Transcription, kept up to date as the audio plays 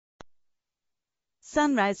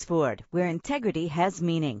Sunrise Ford, where integrity has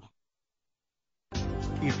meaning.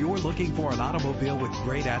 If you're looking for an automobile with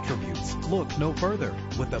great attributes, look no further.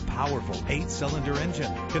 With a powerful 8-cylinder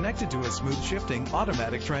engine connected to a smooth shifting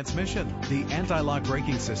automatic transmission, the anti-lock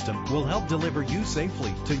braking system will help deliver you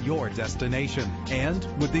safely to your destination. And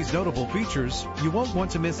with these notable features, you won't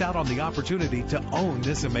want to miss out on the opportunity to own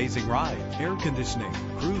this amazing ride. Air conditioning,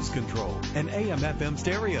 cruise control, and AM/FM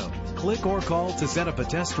stereo. Click or call to set up a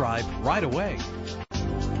test drive right away.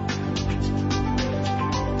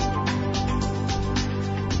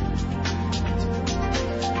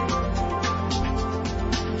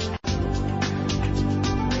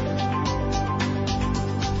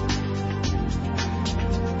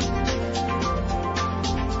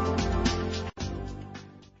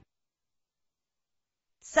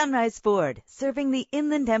 Sunrise Ford, serving the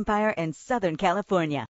Inland Empire and Southern California.